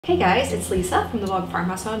Hey guys, it's Lisa from the blog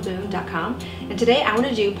Farmhouse on Boone.com, and today I want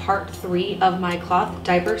to do part 3 of my cloth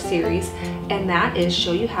diaper series, and that is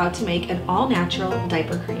show you how to make an all-natural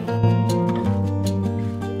diaper cream.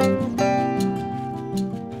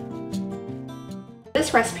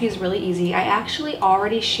 This recipe is really easy. I actually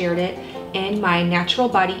already shared it in my natural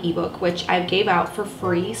body ebook, which I gave out for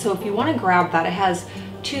free, so if you want to grab that, it has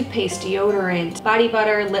toothpaste, deodorant, body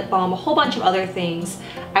butter, lip balm, a whole bunch of other things.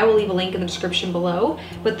 I will leave a link in the description below,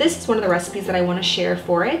 but this is one of the recipes that I want to share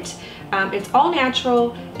for it. It's all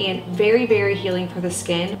natural and very, very healing for the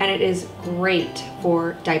skin, and it is great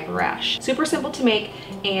for diaper rash. Super simple to make,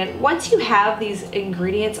 and once you have these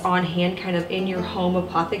ingredients on hand kind of in your home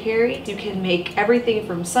apothecary, you can make everything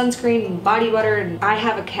from sunscreen and body butter, and I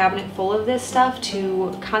have a cabinet full of this stuff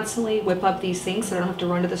to constantly whip up these things so I don't have to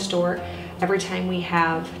run to the store every time we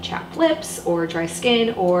have chapped lips or dry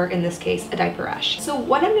skin, or in this case, a diaper rash. So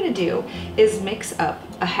what I'm gonna do is mix up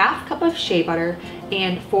a half cup of shea butter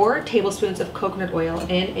and 4 tablespoons of coconut oil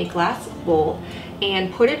in a glass bowl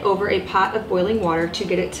and put it over a pot of boiling water to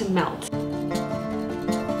get it to melt.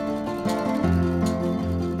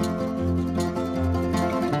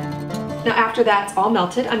 Now after that's all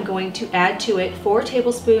melted, I'm going to add to it 4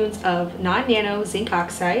 tablespoons of non-nano zinc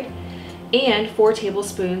oxide and 4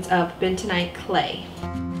 tablespoons of bentonite clay.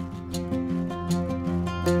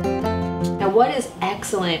 Now what is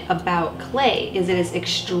excellent about clay is it is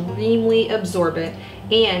extremely absorbent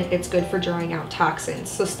and it's good for drying out toxins.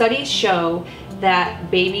 So studies show that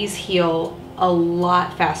babies heal a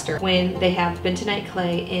lot faster when they have bentonite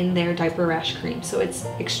clay in their diaper rash cream. So it's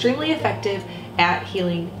extremely effective at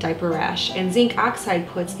healing diaper rash, and zinc oxide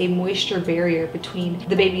puts a moisture barrier between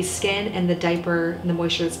the baby's skin and the diaper and the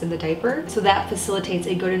moisture that's in the diaper, so that facilitates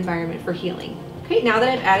a good environment for healing. Okay, now that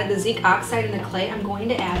I've added the zinc oxide and the clay, I'm going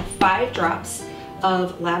to add 5 drops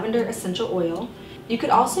of lavender essential oil. You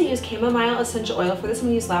could also use chamomile essential oil. For this, I'm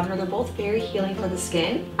going to use lavender. They're both very healing for the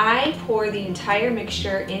skin. I pour the entire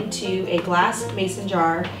mixture into a glass mason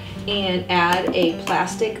jar and add a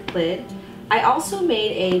plastic lid. I also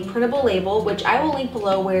made a printable label, which I will link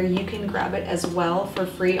below, where you can grab it as well for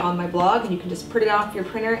free on my blog, and you can just print it off your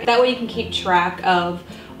printer. That way you can keep track of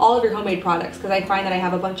all of your homemade products, because I find that I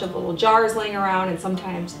have a bunch of little jars laying around and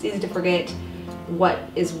sometimes it's easy to forget what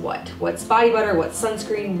is what. What's body butter, what's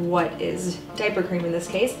sunscreen, what is diaper cream in this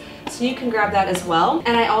case. So you can grab that as well.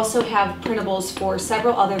 And I also have printables for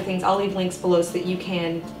several other things. I'll leave links below so that you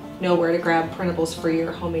can know where to grab printables for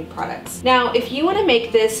your homemade products. Now, if you want to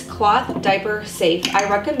make this cloth diaper safe, I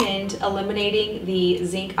recommend eliminating the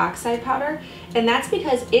zinc oxide powder, and that's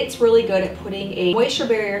because it's really good at putting a moisture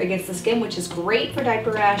barrier against the skin, which is great for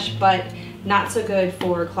diaper rash, but not so good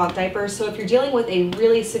for cloth diapers. So if you're dealing with a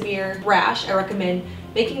really severe rash, I recommend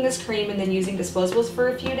making this cream and then using disposables for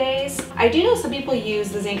a few days. I do know some people use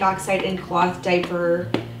the zinc oxide in cloth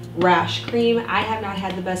diaper rash cream. I have not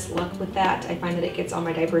had the best luck with that. I find that it gets on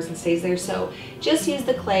my diapers and stays there, so just use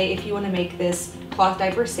the clay if you want to make this cloth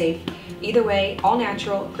diaper safe. Either way, all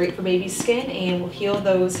natural, great for baby's skin, and will heal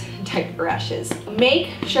those diaper rashes. Make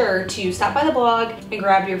sure to stop by the blog and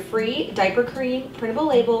grab your free diaper cream printable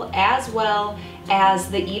label, as well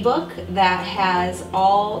as the ebook that has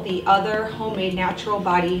all the other homemade natural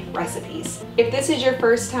body recipes. If this is your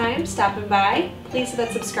first time stopping by, please hit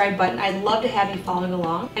that subscribe button. I'd love to have you following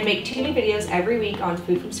along. I make 2 new videos every week on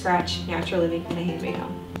food from scratch, natural living, and a handmade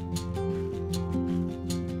home.